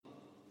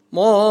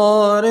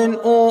Maren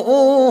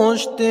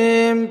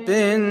oshtim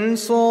bin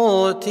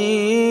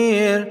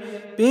sotir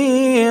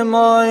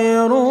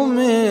bimayru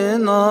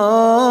min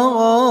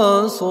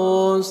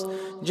asos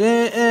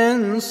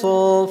جئن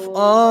صف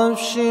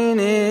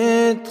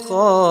أفشنت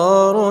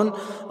خارون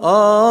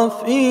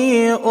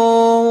أفئي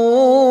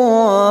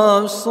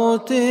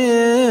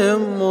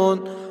أفصتمون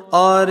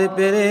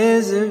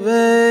أربرز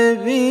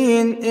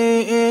ببين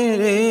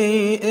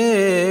إيريقون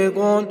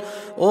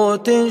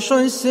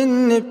وتنشوي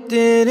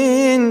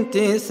سنبترين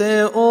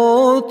تسي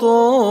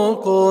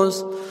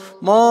أوتوكوس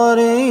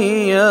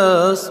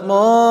مارياس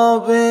ما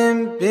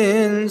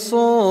بن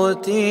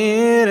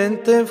صوتير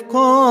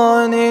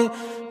تفكاني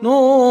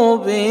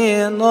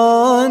نوبيناني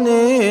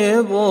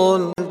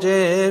بول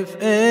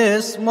جيف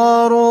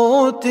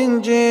اسماروت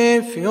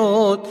جيف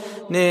يوت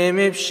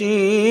نم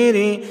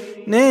بشيري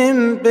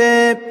نم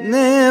بيب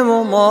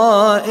نم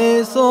ما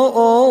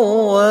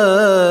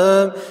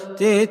إثوام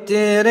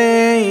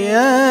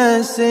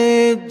تتريا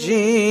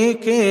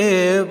سجيك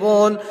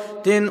بول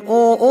تن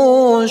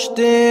أوش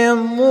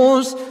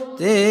تموس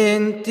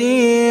تن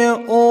تي